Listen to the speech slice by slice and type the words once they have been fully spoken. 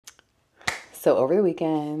So over the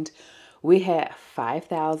weekend, we had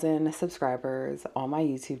 5,000 subscribers on my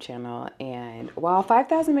YouTube channel. And while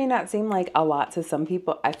 5,000 may not seem like a lot to some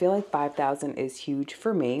people, I feel like 5,000 is huge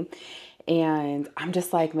for me. And I'm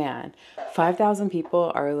just like, man, 5,000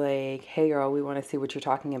 people are like, hey girl, we want to see what you're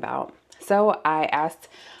talking about. So I asked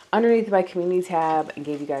underneath my community tab and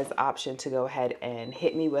gave you guys the option to go ahead and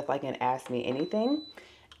hit me with like an ask me anything.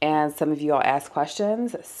 And some of you all asked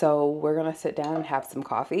questions. So we're going to sit down and have some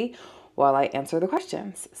coffee while I answer the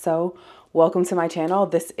questions. So welcome to my channel.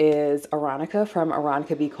 This is Aaronica from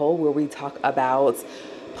Aaronica Be Cool, where we talk about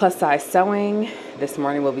plus size sewing. This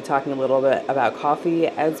morning we'll be talking a little bit about coffee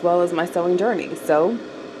as well as my sewing journey. So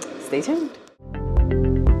stay tuned.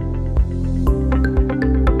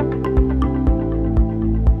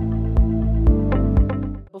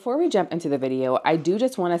 Before we jump into the video, I do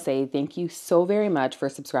just want to say thank you so very much for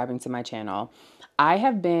subscribing to my channel. I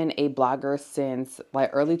have been a blogger since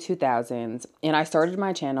like early 2000s, and I started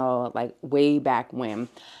my channel like way back when.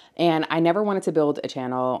 And I never wanted to build a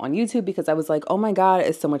channel on YouTube because I was like, oh my God,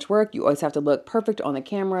 it's so much work. You always have to look perfect on the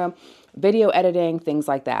camera, video editing, things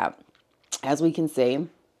like that. As we can see,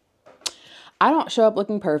 I don't show up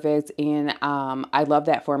looking perfect, and I love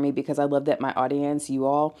that for me because I love that my audience, you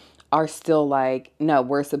all, are still like, no,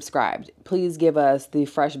 we're subscribed. Please give us the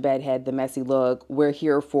fresh bedhead, the messy look. We're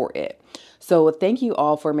here for it. So thank you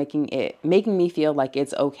all for making me feel like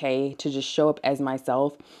it's okay to just show up as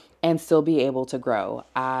myself and still be able to grow.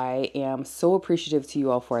 I am so appreciative to you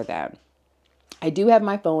all for that. I do have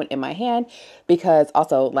my phone in my hand because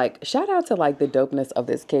also like shout out to like the dopeness of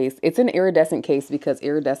this case. It's an iridescent case because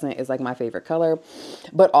iridescent is like my favorite color,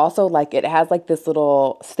 but also like it has like this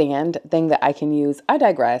little stand thing that I can use. I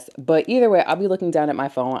digress, but either way, I'll be looking down at my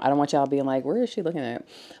phone. I don't want y'all being like, where is she looking at?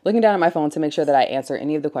 Looking down at my phone to make sure that I answer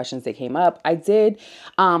any of the questions that came up. I did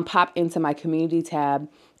pop into my community tab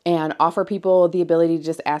and offer people the ability to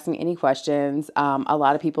just ask me any questions. A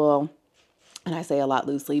lot of people, and I say a lot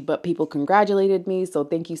loosely, but people congratulated me. So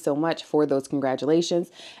thank you so much for those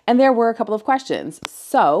congratulations. And there were a couple of questions.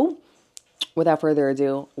 So without further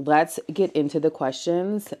ado, let's get into the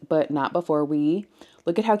questions, but not before we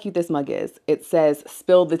look at how cute this mug is. It says,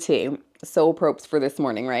 spill the tea. So props for this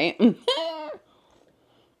morning, right?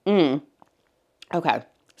 Okay.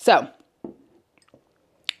 So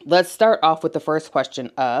let's start off with the first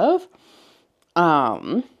question of,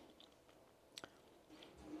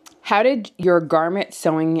 how did your garment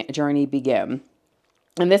sewing journey begin?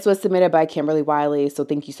 And this was submitted by Kimberly Wiley. So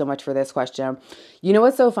thank you so much for this question. You know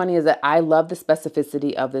what's so funny is that I love the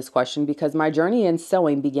specificity of this question because my journey in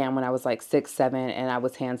sewing began when I was like 6, 7, and I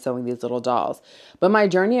was hand sewing these little dolls. But my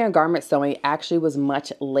journey in garment sewing actually was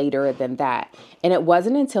much later than that. And it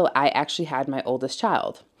wasn't until I actually had my oldest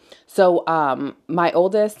child. So my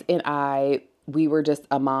oldest and I, we were just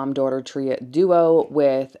a mom-daughter duo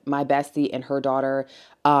with my bestie and her daughter.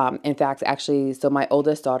 In fact, actually, so my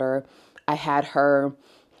oldest daughter, I had her,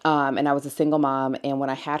 and I was a single mom. And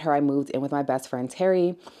when I had her, I moved in with my best friend,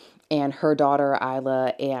 Terry, and her daughter,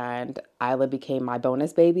 Isla, and Isla became my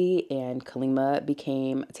bonus baby, and Kalima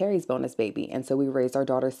became Terry's bonus baby. And so we raised our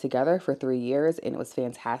daughters together for 3 years, and it was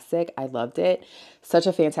fantastic. I loved it. Such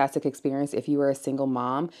a fantastic experience. If you are a single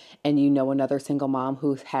mom and you know another single mom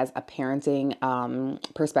who has a parenting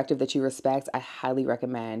perspective that you respect, I highly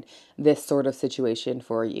recommend this sort of situation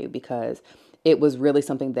for you because it was really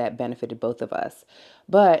something that benefited both of us.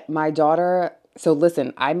 But my daughter, so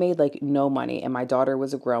listen, I made like no money and my daughter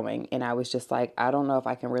was growing and I was just like, I don't know if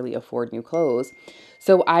I can really afford new clothes.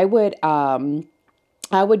 So I would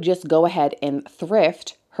just go ahead and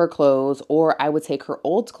thrift her clothes, or I would take her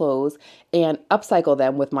old clothes and upcycle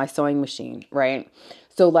them with my sewing machine, right?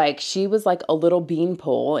 So like she was like a little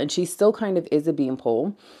beanpole, and she still kind of is a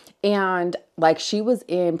beanpole. And like she was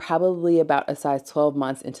in probably about a size 12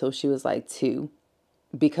 months until she was like 2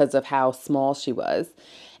 because of how small she was.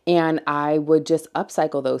 And I would just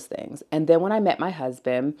upcycle those things. And then when I met my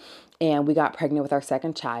husband and we got pregnant with our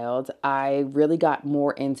second child, I really got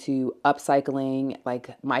more into upcycling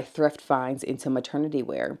like my thrift finds into maternity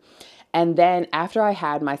wear. And then after I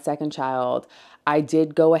had my second child, I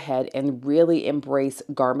did go ahead and really embrace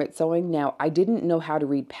garment sewing. Now, I didn't know how to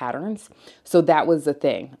read patterns, so that was the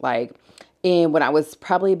thing. Like, and when I was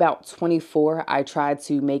probably about 24, I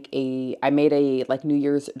made a like New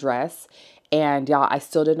Year's dress, and y'all, I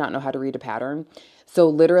still did not know how to read a pattern. So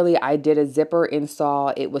literally I did a zipper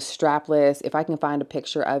install. It was strapless. If I can find a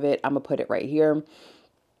picture of it, I'm gonna put it right here.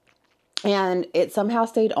 And it somehow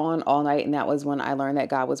stayed on all night. And that was when I learned that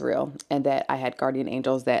God was real and that I had guardian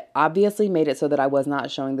angels that obviously made it so that I was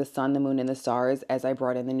not showing the sun, the moon, and the stars as I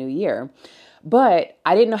brought in the new year. But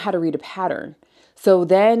I didn't know how to read a pattern. So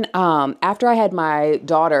then, after I had my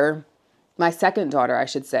daughter, my second daughter, I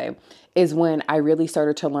should say, is when I really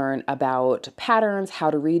started to learn about patterns,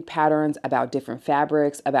 how to read patterns, about different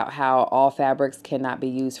fabrics, about how all fabrics cannot be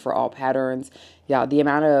used for all patterns. Yeah, the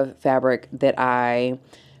amount of fabric that I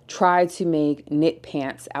tried to make knit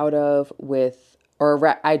pants out of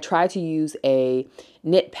I tried to use a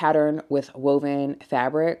knit pattern with woven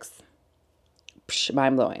fabrics.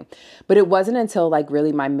 Mind blowing. But it wasn't until like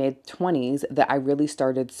really my mid 20s that I really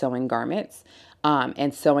started sewing garments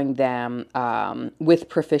and sewing them with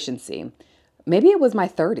proficiency. Maybe it was my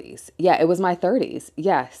 30s. Yeah, it was my 30s.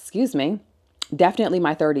 Yeah, excuse me. Definitely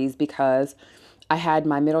my 30s, because I had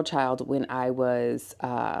my middle child when I was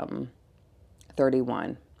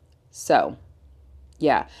 31. So,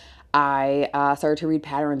 yeah, I started to read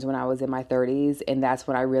patterns when I was in my 30s, and that's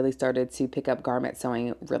when I really started to pick up garment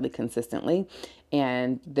sewing really consistently,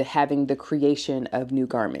 and having the creation of new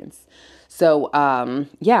garments. So,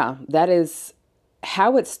 yeah, that is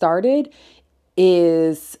how it started.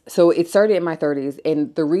 So it started in my 30s,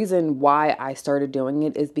 and the reason why I started doing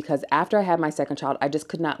it is because after I had my second child, I just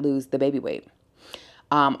could not lose the baby weight.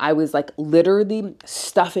 I was like literally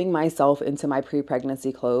stuffing myself into my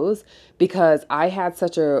pre-pregnancy clothes because I had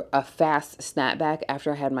such a fast snapback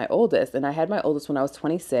after I had my oldest. And I had my oldest when I was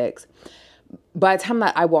 26. By the time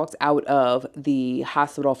that I walked out of the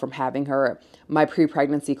hospital from having her, my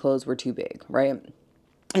pre-pregnancy clothes were too big, right?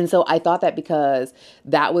 And so I thought that because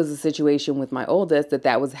that was the situation with my oldest,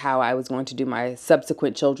 that was how I was going to do my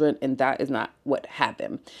subsequent children. And that is not what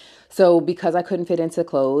happened. So because I couldn't fit into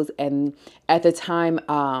clothes, and at the time,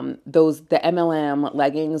 the MLM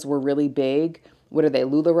leggings were really big. What are they?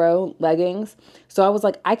 LuLaRoe leggings. So I was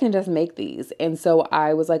like, I can just make these. And so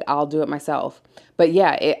I was like, I'll do it myself. But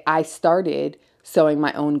yeah, I started sewing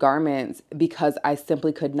my own garments because I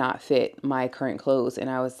simply could not fit my current clothes. And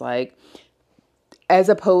I was like, as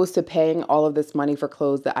opposed to paying all of this money for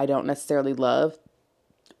clothes that I don't necessarily love,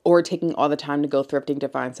 or taking all the time to go thrifting to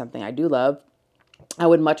find something I do love, I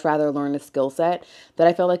would much rather learn a skill set that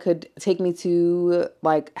I felt like could take me to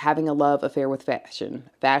like having a love affair with fashion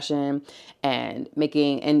and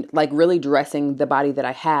making and like really dressing the body that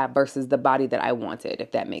I have versus the body that I wanted,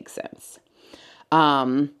 if that makes sense.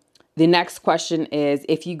 The next question is,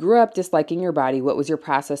 if you grew up disliking your body, what was your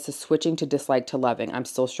process to switching to dislike to loving? I'm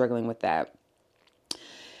still struggling with that.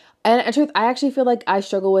 And in truth, I actually feel like I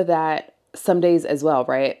struggle with that some days as well,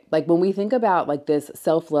 right? Like when we think about like this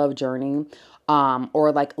self-love journey,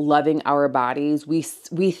 or like loving our bodies, we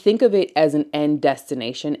think of it as an end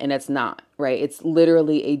destination, and it's not, right? It's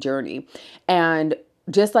literally a journey. And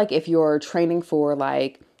just like if you're training for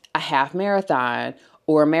like a half marathon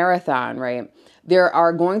or a marathon, right? There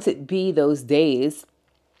are going to be those days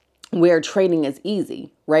where training is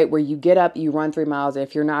easy, right? Where you get up, you run 3 miles. And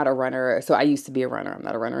if you're not a runner, so I used to be a runner. I'm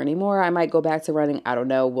not a runner anymore. I might go back to running. I don't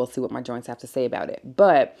know. We'll see what my joints have to say about it.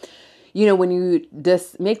 But you know, when you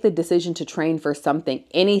just make the decision to train for something,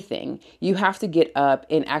 anything, you have to get up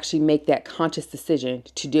and actually make that conscious decision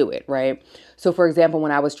to do it, right? So for example,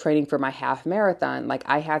 when I was training for my half marathon, like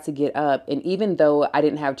I had to get up, and even though I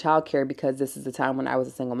didn't have childcare because this is the time when I was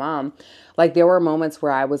a single mom, like there were moments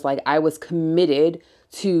where I was like, I was committed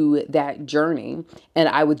to that journey and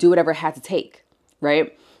I would do whatever it had to take,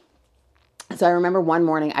 right? So I remember one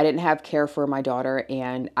morning I didn't have care for my daughter,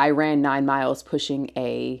 and I ran 9 miles pushing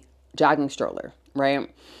a jogging stroller, right?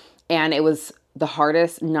 And it was the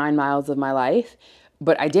hardest 9 miles of my life,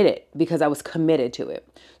 but I did it because I was committed to it.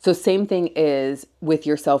 So same thing is with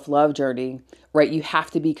your self-love journey, right? You have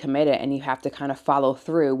to be committed, and you have to kind of follow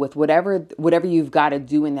through with whatever you've got to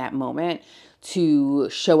do in that moment to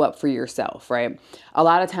show up for yourself, right? A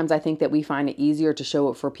lot of times I think that we find it easier to show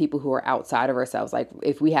up for people who are outside of ourselves. Like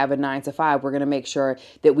if we have a 9 to 5, we're going to make sure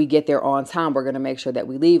that we get there on time. We're going to make sure that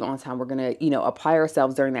we leave on time. We're going to, apply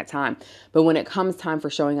ourselves during that time. But when it comes time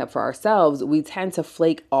for showing up for ourselves, we tend to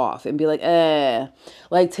flake off and be like,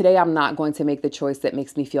 like today I'm not going to make the choice that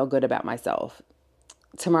makes me feel good about myself.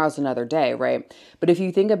 Tomorrow's another day, right? But if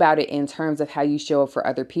you think about it in terms of how you show up for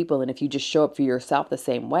other people, and if you just show up for yourself the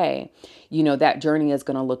same way, that journey is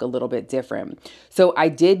going to look a little bit different. So I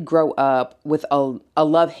did grow up with a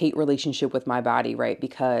love-hate relationship with my body, right?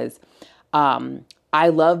 Because I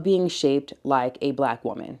love being shaped like a Black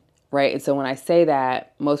woman, right? And so when I say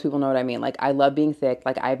that, most people know what I mean. Like I love being thick.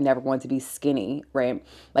 Like I've never wanted to be skinny, right?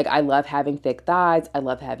 Like I love having thick thighs. I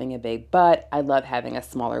love having a big butt. I love having a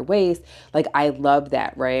smaller waist. Like I love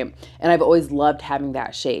that, right? And I've always loved having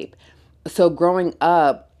that shape. So growing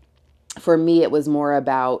up, for me, it was more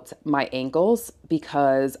about my ankles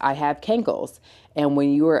because I have cankles. And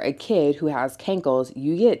when you are a kid who has cankles,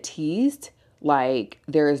 you get teased like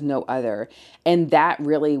there is no other. And that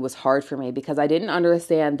really was hard for me because I didn't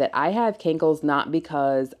understand that I have kinkles not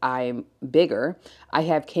because I'm bigger. I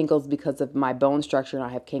have kinkles because of my bone structure, and I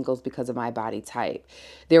have kinkles because of my body type.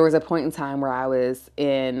 There was a point in time where I was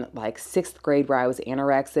in like 6th grade where I was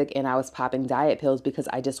anorexic and I was popping diet pills because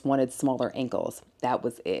I just wanted smaller ankles. That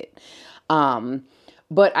was it.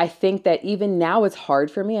 But I think that even now it's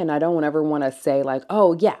hard for me, and I don't ever want to say like,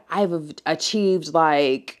 oh yeah, I've achieved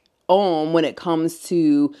like when it comes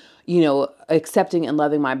to, accepting and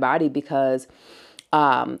loving my body, because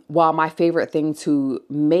while my favorite thing to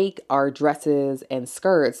make are dresses and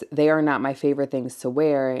skirts, they are not my favorite things to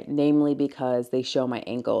wear, namely because they show my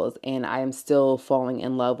ankles, and I am still falling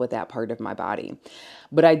in love with that part of my body.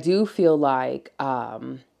 But I do feel like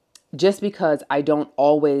just because I don't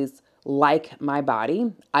always like my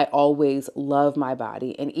body, I always love my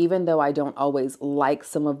body. And even though I don't always like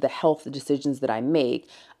some of the health decisions that I make,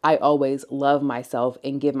 I always love myself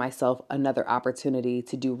and give myself another opportunity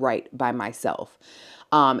to do right by myself.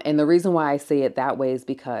 And the reason why I say it that way is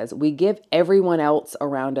because we give everyone else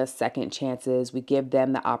around us second chances. We give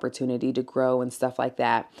them the opportunity to grow and stuff like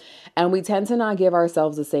that. And we tend to not give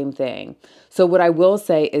ourselves the same thing. So what I will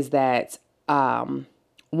say is that,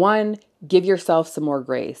 one, give yourself some more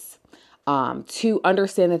grace. To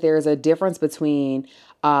understand that there is a difference between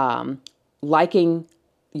liking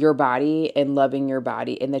your body and loving your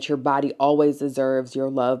body, and that your body always deserves your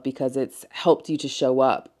love because it's helped you to show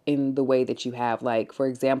up in the way that you have. Like, for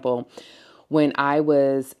example, when I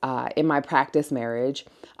was in my practice marriage,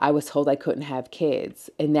 I was told I couldn't have kids.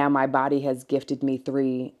 And now my body has gifted me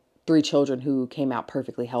three children who came out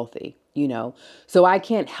perfectly healthy, So I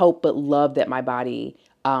can't help but love that my body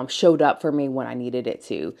showed up for me when I needed it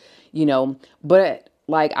to, but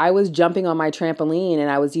like I was jumping on my trampoline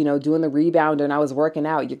and I was, doing the rebounder and I was working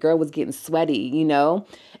out. Your girl was getting sweaty,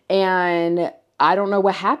 and I don't know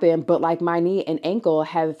what happened, but like my knee and ankle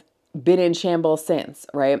have been in shambles since.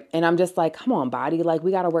 Right. And I'm just like, come on, body, like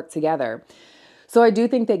we got to work together. So I do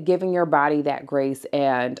think that giving your body that grace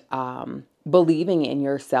and believing in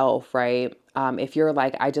yourself, right? If you're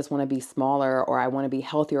like, I just want to be smaller, or I want to be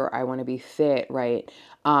healthier, or I want to be fit, right?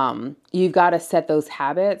 You've got to set those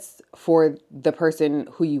habits for the person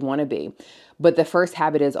who you want to be. But the first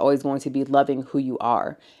habit is always going to be loving who you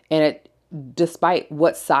are. And despite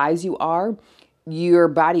what size you are, your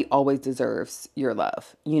body always deserves your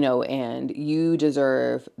love, and you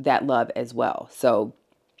deserve that love as well. So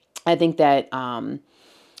I think that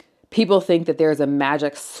people think that there's a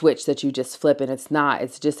magic switch that you just flip, and it's not.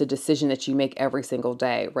 It's just a decision that you make every single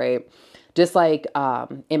day, right? Just like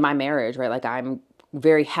in my marriage, right? Like I'm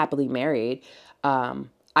very happily married.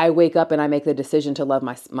 I wake up and I make the decision to love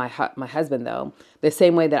my husband, though. The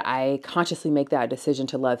same way that I consciously make that decision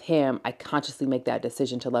to love him, I consciously make that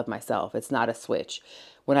decision to love myself. It's not a switch.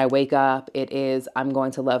 When I wake up, it is, I'm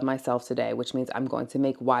going to love myself today, which means I'm going to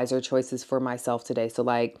make wiser choices for myself today. So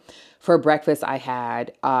like for breakfast, I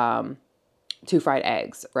had 2 fried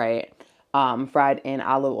eggs, right? Fried in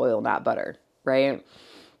olive oil, not butter, right?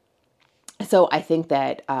 So I think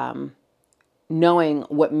that knowing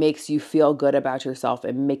what makes you feel good about yourself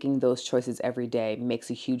and making those choices every day makes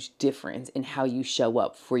a huge difference in how you show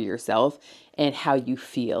up for yourself and how you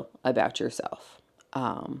feel about yourself.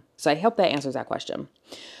 So I hope that answers that question.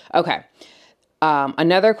 Okay.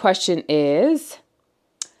 Another question is,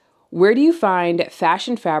 where do you find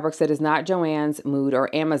fashion fabrics that is not Joann's, Mood,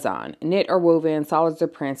 or Amazon? Knit or woven, solids or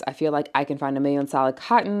prints? I feel like I can find a million solid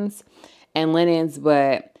cottons and linens,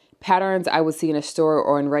 but patterns I would see in a store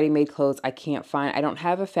or in ready-made clothes I can't find. I don't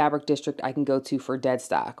have a fabric district I can go to for dead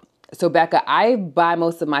stock. So Becca, I buy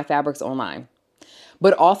most of my fabrics online.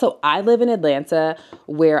 But also I live in Atlanta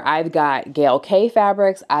where I've got Gail K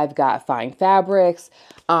fabrics, I've got Fine Fabrics.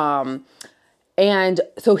 And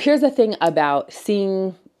so here's the thing about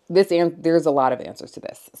seeing this, and there's a lot of answers to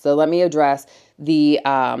this. So let me address the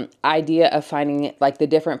idea of finding like the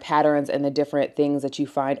different patterns and the different things that you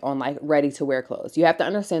find on like ready to wear clothes. You have to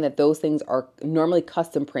understand that those things are normally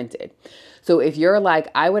custom printed. So if you're like,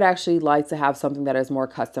 I would actually like to have something that is more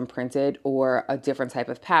custom printed or a different type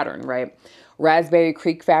of pattern, right? Raspberry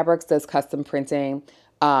Creek Fabrics does custom printing.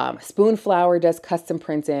 Spoonflower does custom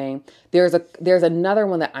printing. There's another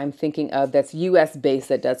one that I'm thinking of that's US based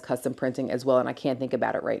that does custom printing as well, and I can't think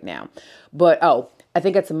about it right now. But I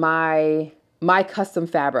think it's my Custom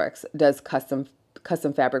Fabrics does custom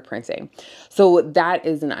fabric printing. So that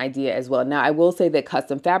is an idea as well. Now I will say that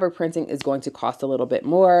custom fabric printing is going to cost a little bit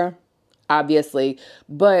more, obviously,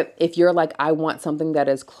 but if you're like, I want something that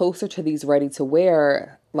is closer to these ready to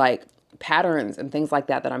wear like patterns and things like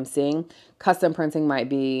that I'm seeing, custom printing might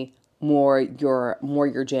be more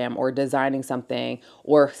your jam, or designing something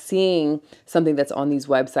or seeing something that's on these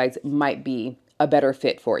websites might be a better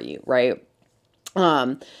fit for you, right?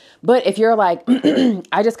 But if you're like,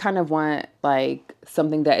 I just kind of want like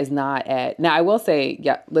something that is not at, now I will say,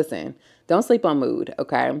 yeah, listen, don't sleep on Mood.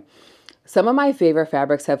 Okay. Some of my favorite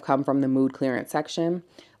fabrics have come from the Mood clearance section.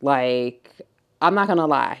 Like, I'm not going to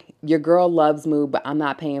lie. Your girl loves Mood, but I'm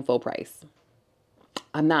not paying full price.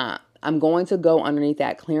 I'm not. I'm going to go underneath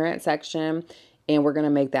that clearance section and we're going to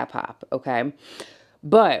make that pop. Okay.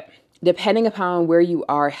 But depending upon where you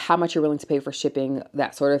are, how much you're willing to pay for shipping,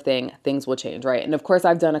 that sort of thing, things will change, right? And of course,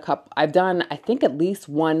 I think at least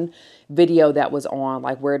one video that was on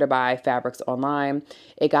like where to buy fabrics online.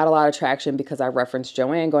 It got a lot of traction because I referenced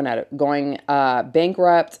Joann going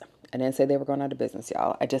bankrupt. I didn't say they were going out of business,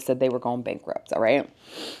 y'all. I just said they were going bankrupt, all right?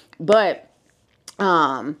 But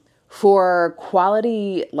for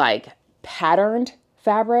quality, like patterned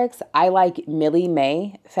fabrics, I like Millie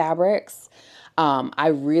Mae fabrics. I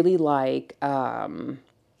really like,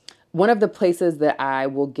 one of the places that I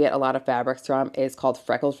will get a lot of fabrics from is called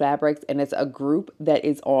Freckled Fabrics, and it's a group that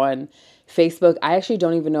is on Facebook. I actually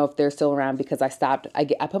don't even know if they're still around because I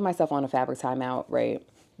put myself on a fabric timeout, right?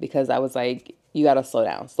 Because I was like, you got to slow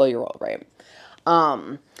down, slow your roll, right?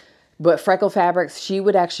 But Freckled Fabrics, she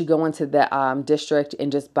would actually go into the district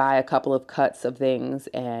and just buy a couple of cuts of things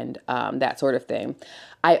and that sort of thing.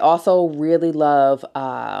 I also really love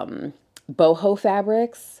boho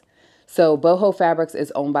fabrics. So boho fabrics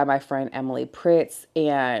is owned by my friend Emily Pritz,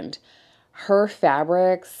 and her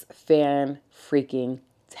fabrics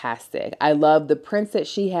fan-freaking-tastic. I love the prints that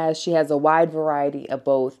she has. She has a wide variety of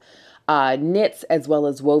both knits as well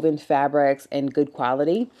as woven fabrics and good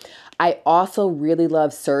quality. I also really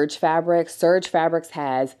love serge fabrics. Serge fabrics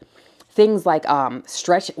has things like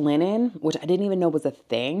stretch linen, which I didn't even know was a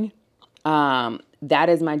thing. That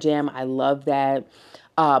is my jam. I love that.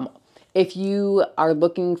 If you are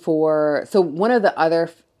looking for, so one of the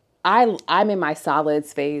other, I'm in my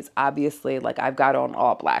solids phase, obviously, like I've got on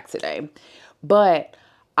all black today, but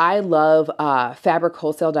I love Fabric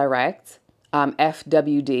Wholesale Direct,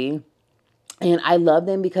 FWD, and I love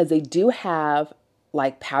them because they do have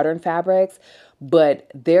like pattern fabrics,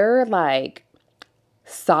 but they're like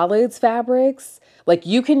solids fabrics. Like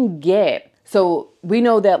you can get, so we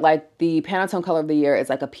know that like the Pantone color of the year is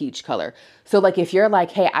like a peach color. So like if you're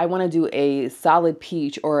like, hey, I want to do a solid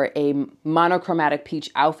peach or a monochromatic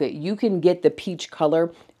peach outfit, you can get the peach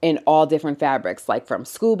color in all different fabrics, like from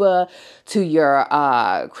scuba to your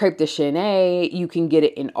crepe de chine. You can get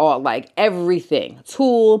it in all, like everything,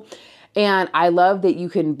 tulle. And I love that you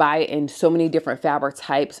can buy it in so many different fabric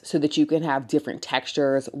types so that you can have different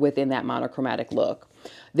textures within that monochromatic look.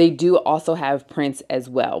 They do also have prints as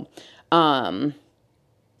well.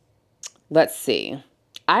 Let's see.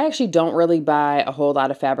 I actually don't really buy a whole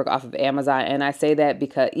lot of fabric off of Amazon. And I say that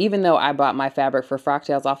because even though I bought my fabric for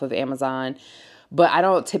frocktails off of Amazon, but I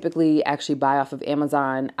don't typically actually buy off of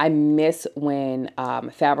Amazon. I miss when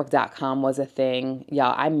fabric.com was a thing.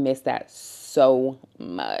 Y'all, I miss that so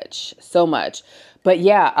much. So much. But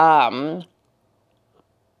yeah, I'm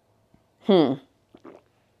trying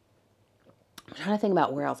to think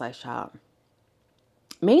about where else I shop.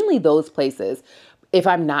 Mainly those places if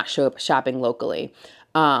I'm not shopping locally.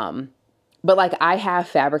 But like I have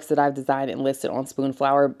fabrics that I've designed and listed on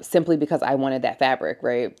Spoonflower simply because I wanted that fabric,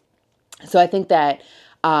 right? So I think that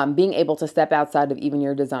being able to step outside of even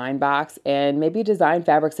your design box and maybe design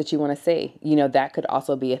fabrics that you want to see, you know, that could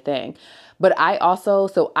also be a thing. But I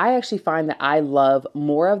actually find that I love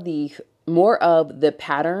more of the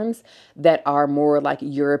patterns that are more like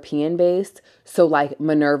European based. So like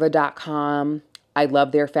Minerva.com, I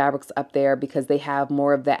love their fabrics up there because they have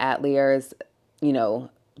more of the ateliers, you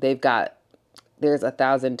know, there's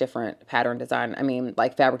 1,000 different pattern design. I mean,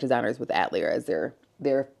 like fabric designers with atelier as their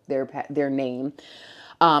name.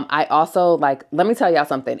 I also like, let me tell y'all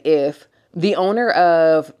something. If the owner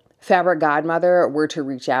of Fabric Godmother were to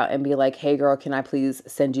reach out and be like, hey girl, can I please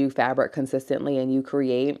send you fabric consistently and you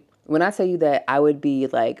create? When I tell you that, I would be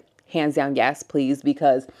like, hands down, yes, please,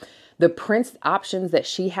 because the prints options that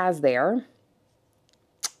she has there,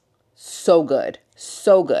 so good.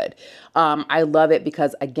 So good. I love it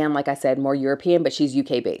because, again, like I said, more European, but she's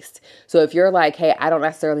UK based. So if you're like, hey, I don't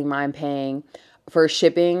necessarily mind paying for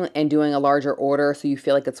shipping and doing a larger order so you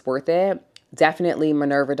feel like it's worth it, definitely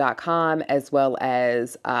Minerva.com as well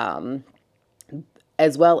as what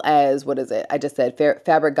is it? I just said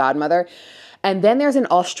Fabric Godmother. And then there's an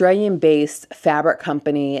Australian-based fabric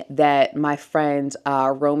company that my friend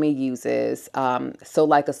Romy uses, So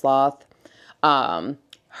Like a Sloth.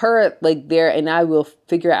 her like there, and I will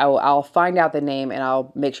figure out, I'll find out the name and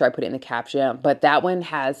I'll make sure I put it in the caption. But that one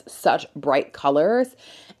has such bright colors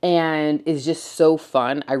and is just so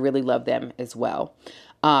fun. I really love them as well.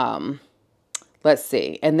 Let's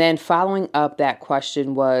see. And then following up that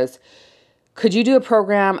question was, could you do a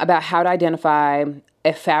program about how to identify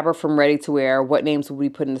a fabric from ready to wear? What names would we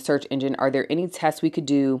put in the search engine? Are there any tests we could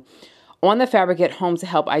do on the fabric at home to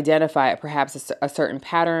help identify it, perhaps a certain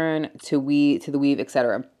pattern to the weave,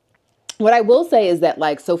 etc.? What I will say is that,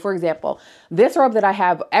 like, so for example, this robe that I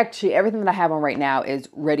have, actually everything that I have on right now is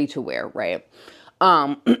ready to wear, right?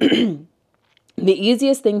 The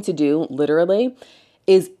easiest thing to do, literally,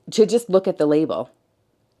 is to just look at the label.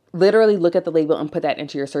 Literally look at the label and put that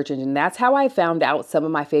into your search engine. That's how I found out some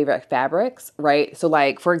of my favorite fabrics, right? So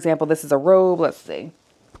like, for example, this is a robe. Let's see.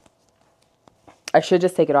 I should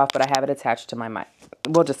just take it off, but I have it attached to my mic.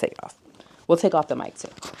 We'll just take it off. We'll take off the mic too.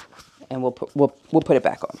 And we'll put it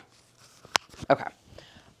back on. Okay.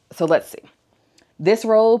 So let's see. This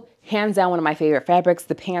robe, hands down, one of my favorite fabrics.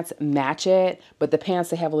 The pants match it, but the pants,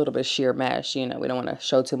 they have a little bit of sheer mesh. You know, we don't want to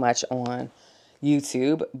show too much on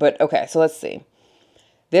YouTube, but okay. So let's see.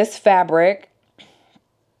 This fabric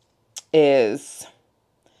is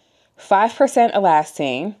 5%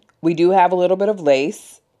 elastane. We do have a little bit of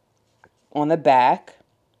lace on the back,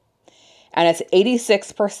 and it's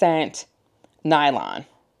 86% nylon.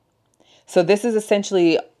 So this is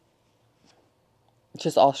essentially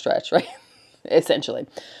just all stretch, right? Essentially.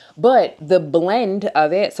 But the blend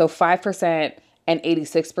of it, so 5% and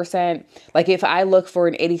 86%, like if I look for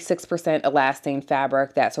an 86% elastane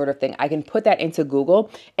fabric, that sort of thing, I can put that into Google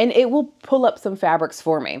and it will pull up some fabrics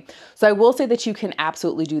for me. So I will say that you can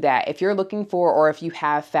absolutely do that if you're looking for, or if you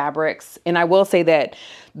have fabrics. And I will say that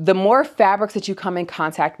the more fabrics that you come in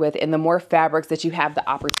contact with and the more fabrics that you have the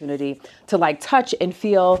opportunity to like touch and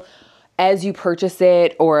feel as you purchase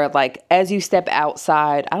it, or like as you step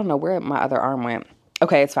outside. I don't know where my other arm went.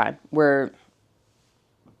 Okay, it's fine. We're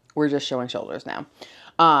just showing shoulders now.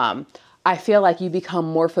 I feel like you become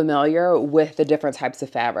more familiar with the different types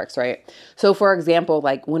of fabrics, right? So for example,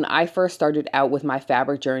 like when I first started out with my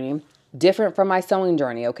fabric journey, different from my sewing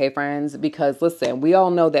journey, okay, friends? Because listen, we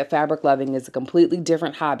all know that fabric loving is a completely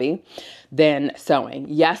different hobby than sewing.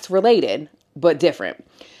 Yes, related, but different.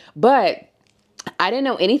 But I didn't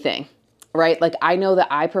know anything, right? Like I know that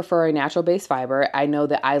I prefer a natural based fiber. I know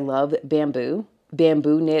that I love bamboo.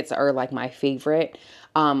 Bamboo knits are like my favorite.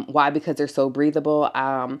 Why? Because they're so breathable.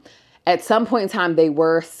 At some point in time, they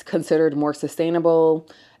were considered more sustainable.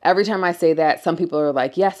 Every time I say that, some people are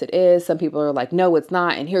like, yes, it is. Some people are like, no, it's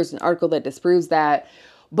not. And here's an article that disproves that.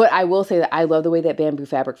 But I will say that I love the way that bamboo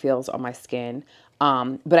fabric feels on my skin.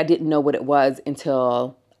 But I didn't know what it was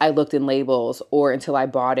until I looked in labels, or until I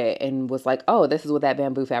bought it and was like, oh, this is what that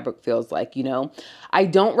bamboo fabric feels like, you know? I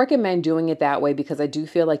don't recommend doing it that way because I do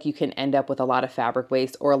feel like you can end up with a lot of fabric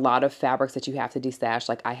waste, or a lot of fabrics that you have to destash,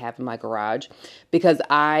 like I have in my garage. Because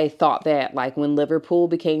I thought that like when Liverpool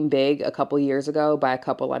became big a couple years ago, by a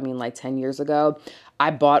couple, I mean like 10 years ago, I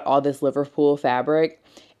bought all this Liverpool fabric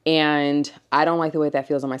and I don't like the way that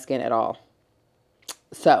feels on my skin at all.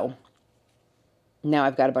 So now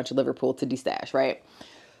I've got a bunch of Liverpool to destash, right?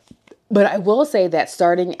 But I will say that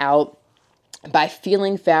starting out by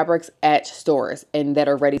feeling fabrics at stores and that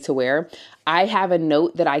are ready to wear, I have a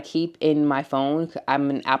note that I keep in my phone. I'm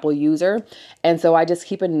an Apple user. And so I just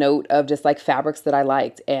keep a note of just like fabrics that I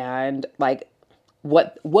liked and like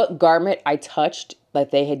what garment I touched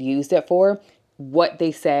that they had used it for, what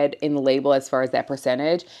they said in the label as far as that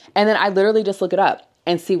percentage. And then I literally just look it up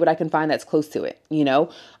and see what I can find that's close to it, you know?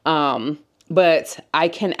 But I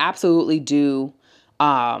can absolutely do,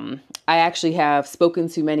 I actually have spoken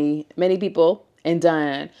to many people and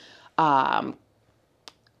done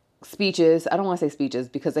speeches. I don't want to say speeches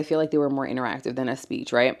because I feel like they were more interactive than a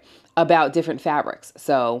speech, right? About different fabrics.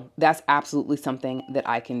 So that's absolutely something that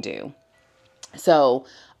I can do. So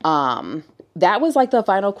that was like the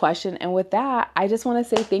final question. And with that, I just want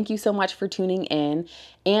to say thank you so much for tuning in.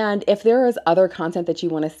 And if there is other content that you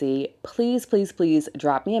want to see, please, please, please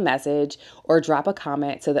drop me a message or drop a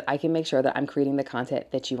comment so that I can make sure that I'm creating the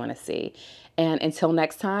content that you want to see. And until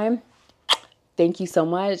next time, thank you so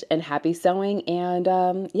much and happy sewing.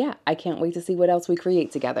 And yeah, I can't wait to see what else we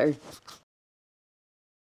create together.